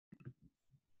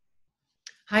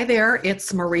Hi there,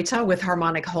 it's Marita with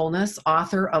Harmonic Wholeness,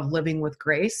 author of Living with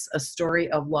Grace, a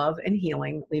story of love and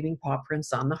healing, leaving paw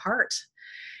prints on the heart.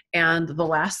 And the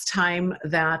last time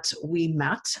that we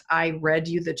met, I read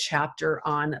you the chapter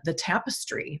on the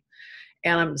tapestry.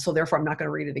 So therefore, I'm not going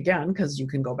to read it again because you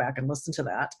can go back and listen to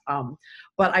that.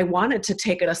 But I wanted to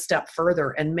take it a step further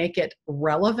and make it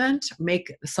relevant,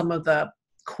 make some of the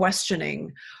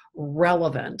questioning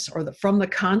relevant, from the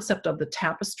concept of the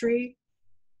tapestry.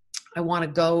 I want to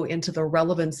go into the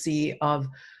relevancy of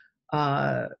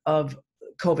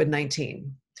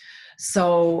COVID-19.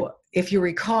 So if you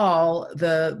recall,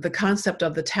 the concept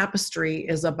of the tapestry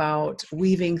is about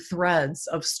weaving threads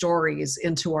of stories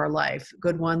into our life,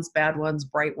 good ones, bad ones,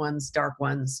 bright ones, dark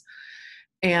ones.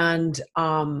 And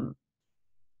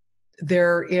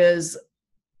there is,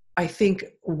 I think,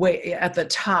 way at the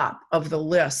top of the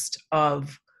list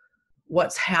of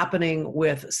what's happening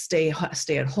with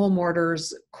stay-at-home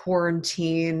orders,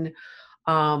 quarantine,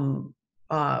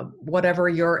 whatever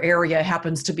your area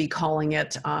happens to be calling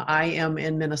it. I am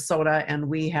in Minnesota, and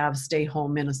we have stay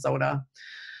home Minnesota.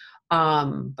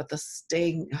 But the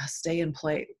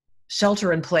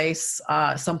shelter in place,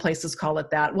 some places call it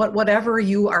that. Whatever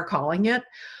you are calling it,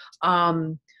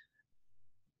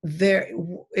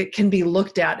 it can be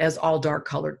looked at as all dark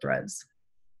colored threads.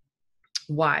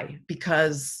 Why?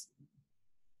 Because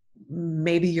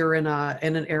maybe you're in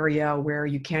an area where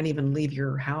you can't even leave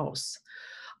your house.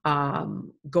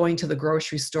 Going to the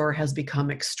grocery store has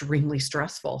become extremely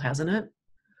stressful, hasn't it?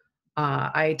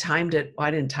 I timed it. Well,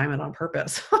 I didn't time it on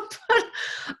purpose. But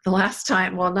not the last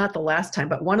time,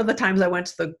 but one of the times I went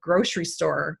to the grocery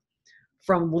store,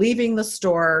 from leaving the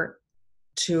store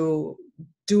to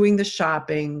doing the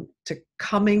shopping to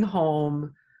coming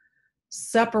home,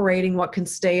 separating what can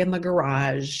stay in the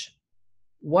garage,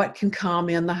 what can come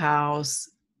in the house,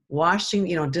 washing,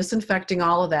 disinfecting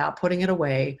all of that, putting it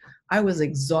away. I was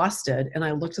exhausted, and I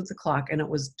looked at the clock, and it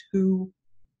was 2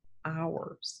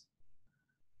 hours.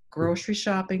 Grocery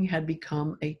shopping had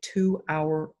become a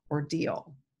 2-hour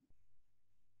ordeal.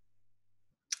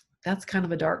 That's kind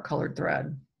of a dark colored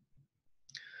thread.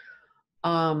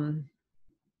 But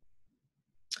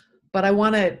I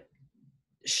want to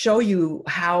show you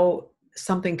how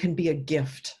something can be a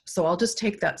gift. So I'll just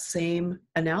take that same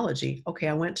analogy. Okay,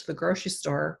 I went to the grocery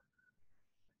store,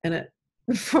 and it,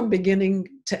 from beginning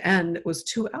to end, it was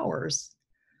 2 hours.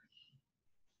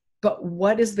 But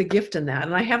what is the gift in that?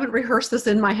 And I haven't rehearsed this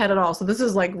in my head at all. So this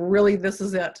is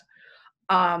it.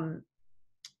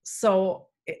 So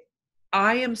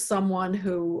I am someone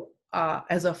who,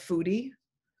 as a foodie,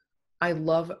 I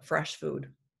love fresh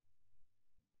food.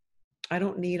 I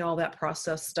don't need all that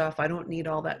processed stuff. I don't need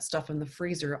all that stuff in the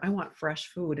freezer. I want fresh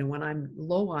food. And when I'm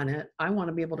low on it, I want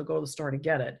to be able to go to the store to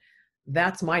get it.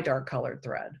 That's my dark colored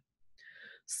thread.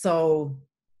 So,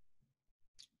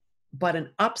 but an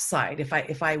upside,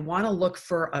 if I want to look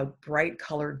for a bright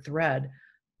colored thread,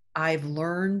 I've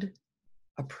learned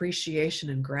appreciation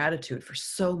and gratitude for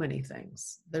so many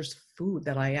things. There's food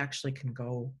that I actually can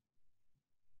go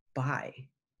buy.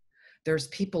 There's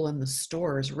people in the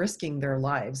stores risking their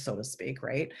lives, so to speak,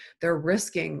 right? They're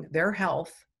risking their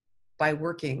health by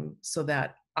working so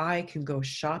that I can go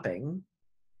shopping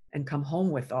and come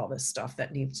home with all this stuff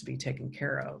that needs to be taken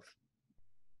care of.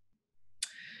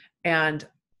 And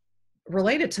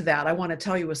related to that, I want to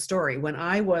tell you a story. When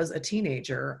I was a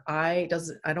teenager, I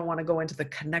don't want to go into the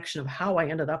connection of how I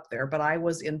ended up there, but I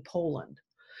was in Poland.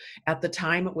 At the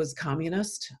time, it was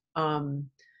communist,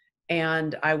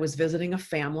 and I was visiting a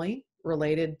family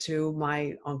related to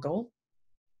my uncle.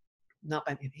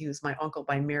 He was my uncle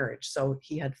by marriage. So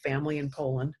he had family in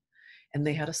Poland, and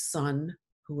they had a son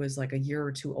who was like a year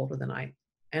or two older than I.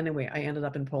 Anyway, I ended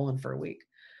up in Poland for a week.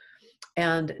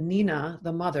 And Nina,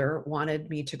 the mother, wanted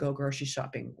me to go grocery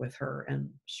shopping with her. And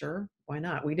sure, why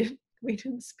not? We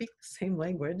didn't speak the same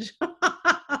language.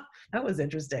 That was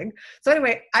interesting. So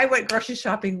anyway, I went grocery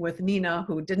shopping with Nina,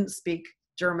 who didn't speak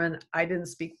German. I didn't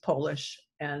speak Polish,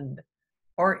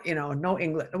 or no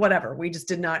English, whatever. We just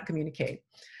did not communicate.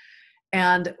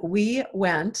 And we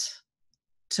went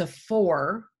to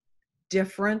 4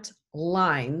 different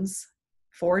lines,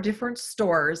 4 different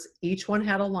stores. Each one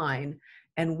had a line.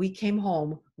 And we came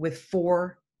home with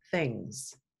 4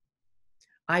 things.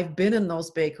 I've been in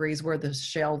those bakeries where the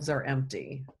shelves are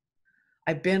empty.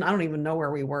 I don't even know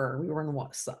where we were. We were in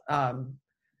what?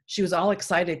 She was all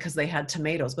excited because they had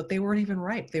tomatoes, but they weren't even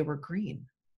ripe. They were green.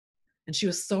 And she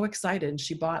was so excited, and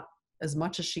she bought as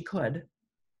much as she could.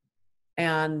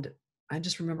 And I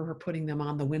just remember her putting them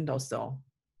on the windowsill.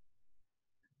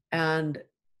 And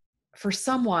for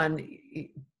someone,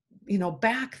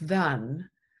 back then,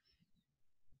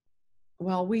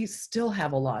 well, we still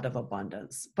have a lot of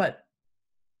abundance, but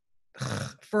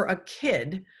for a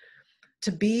kid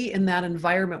to be in that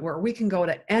environment where we can go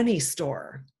to any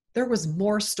store, there was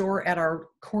more store at our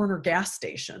corner gas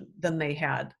station than they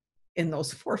had in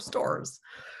those 4 stores.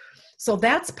 So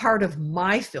that's part of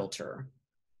my filter,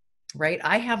 right?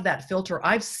 I have that filter.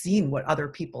 I've seen what other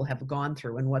people have gone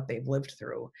through and what they've lived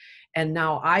through. And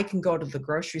now I can go to the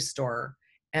grocery store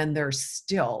and there's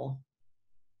still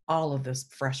all of this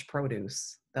fresh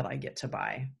produce that I get to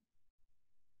buy.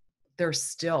 There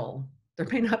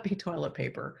may not be toilet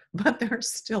paper, but there's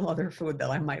still other food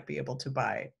that I might be able to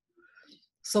buy.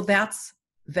 So that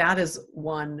is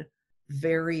one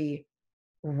very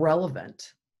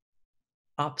relevant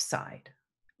upside.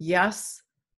 Yes,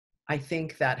 I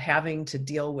think that having to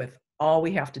deal with all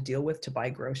we have to deal with to buy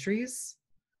groceries,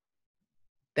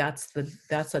 that's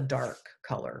a dark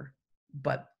color.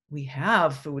 But we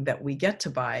have food that we get to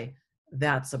buy,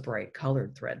 that's a bright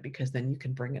colored thread, because then you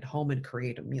can bring it home and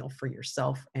create a meal for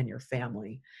yourself and your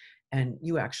family, and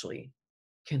you actually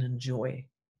can enjoy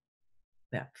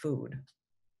that food,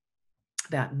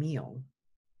 that meal.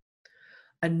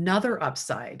 Another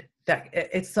upside that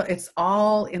it's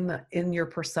all in your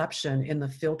perception, in the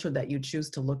filter that you choose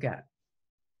to look at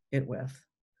it with.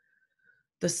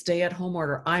 The stay-at-home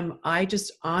order. I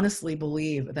just honestly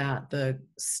believe that the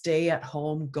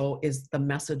stay-at-home is the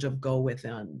message of go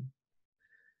within.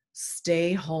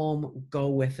 Stay home, go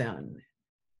within.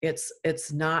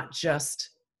 It's not just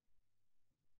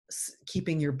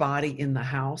keeping your body in the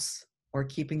house or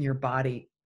keeping your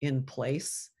body in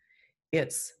place.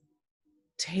 It's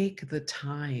take the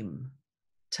time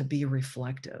to be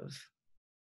reflective.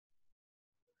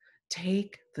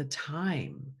 Take the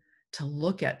time to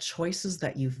look at choices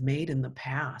that you've made in the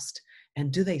past,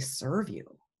 and do they serve you?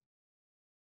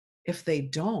 If they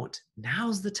don't,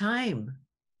 now's the time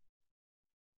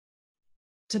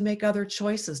to make other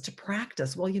choices, to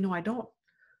practice. Well, I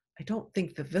don't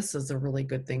think that this is a really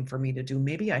good thing for me to do.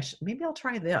 Maybe I'll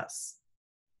try this.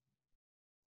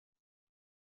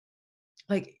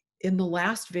 Like in the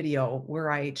last video where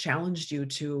I challenged you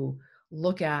to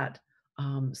look at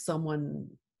someone,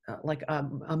 like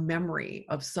a memory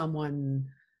of someone,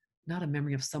 not a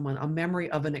memory of someone, a memory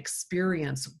of an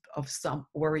experience of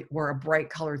where a bright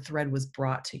colored thread was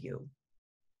brought to you,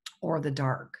 or the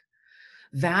dark.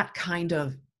 That kind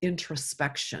of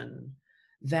introspection,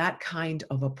 that kind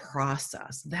of a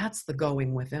process, that's the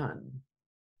going within.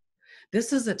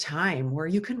 This is a time where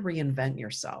you can reinvent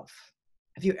yourself.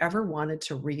 Have you ever wanted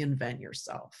to reinvent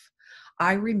yourself?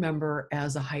 I remember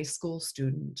as a high school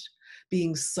student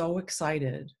being so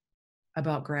excited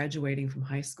about graduating from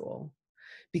high school,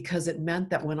 because it meant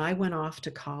that when I went off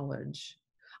to college,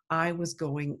 I was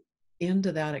going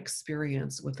into that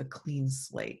experience with a clean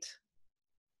slate.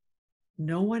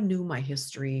 No one knew my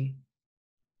history.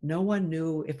 No one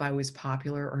knew if I was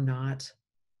popular or not.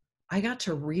 I got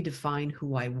to redefine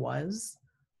who I was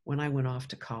when I went off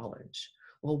to college.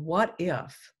 Well, what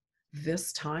if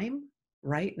this time,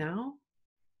 right now,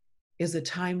 is a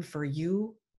time for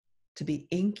you to be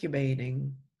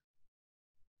incubating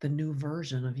the new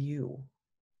version of you?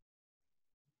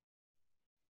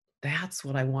 That's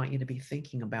what I want you to be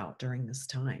thinking about during this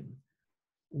time.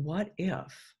 What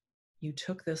if you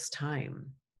took this time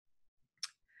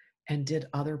and did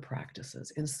other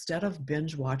practices instead of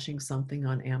binge watching something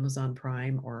on Amazon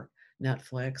Prime or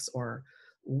Netflix or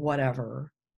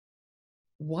whatever?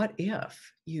 What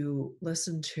if you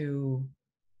listen to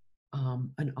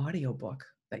an audiobook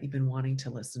that you've been wanting to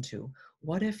listen to?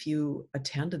 What if you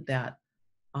attended that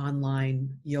online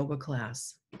yoga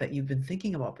class that you've been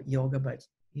thinking about yoga, but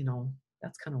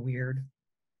that's kind of weird,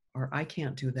 or I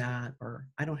can't do that, or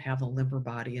I don't have a limber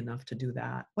body enough to do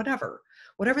that, whatever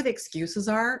the excuses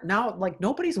are. Now, like,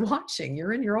 nobody's watching.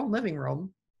 You're in your own living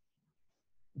room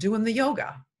doing the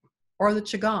yoga or the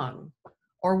qigong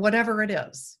or whatever it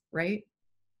is, right?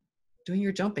 Doing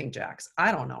your jumping jacks.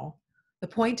 I don't know. The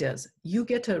point is, you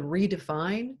get to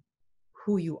redefine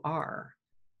who you are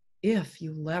if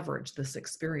you leverage this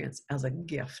experience as a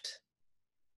gift.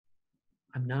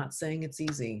 I'm not saying it's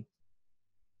easy.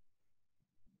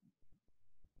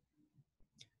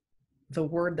 The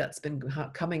word that's been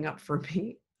coming up for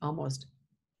me almost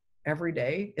every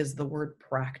day is the word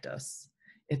practice.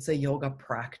 It's a yoga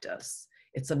practice.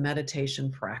 It's a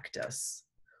meditation practice.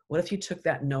 What if you took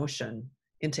that notion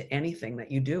into anything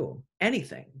that you do?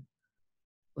 Anything.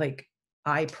 Like,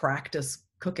 I practice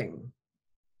cooking.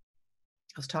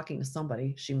 I was talking to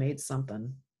somebody, she made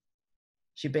something.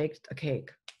 She baked a cake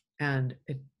and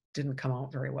it didn't come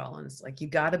out very well. And it's like, you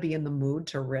got to be in the mood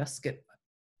to risk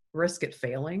it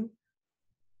failing.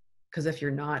 Because if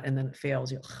you're not and then it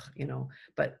fails, you'll,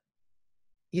 but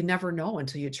you never know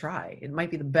until you try. It might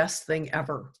be the best thing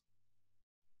ever.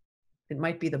 It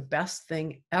might be the best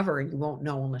thing ever, and you won't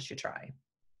know unless you try.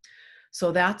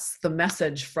 So that's the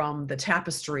message from the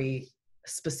Tapestry,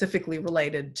 specifically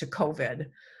related to COVID,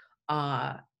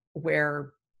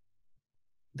 where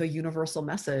the universal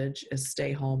message is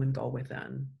stay home and go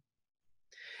within.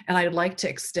 And I'd like to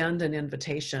extend an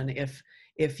invitation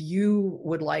if you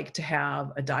would like to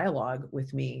have a dialogue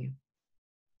with me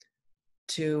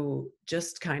to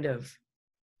just kind of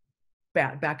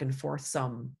back and forth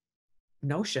some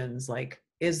notions, like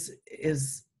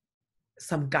is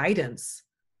some guidance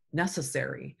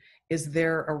necessary? Is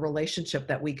there a relationship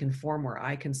that we can form where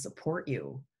I can support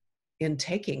you in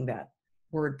taking that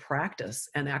word practice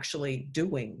and actually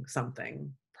doing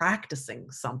something, practicing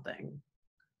something?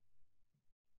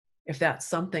 If that's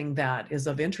something that is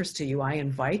of interest to you, I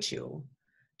invite you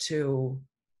to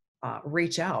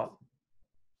reach out,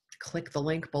 click the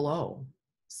link below,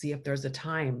 see if there's a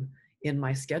time in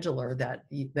my scheduler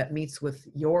that meets with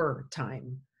your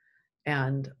time,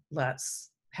 and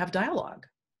let's have dialogue.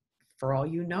 For all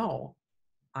you know,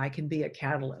 I can be a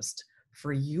catalyst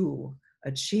for you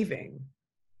achieving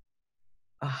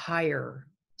a higher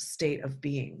state of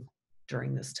being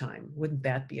during this time. Wouldn't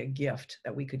that be a gift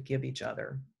that we could give each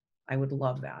other? I would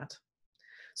love that.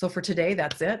 So for today,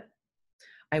 that's it.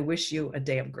 I wish you a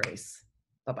day of grace.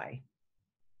 Bye-bye.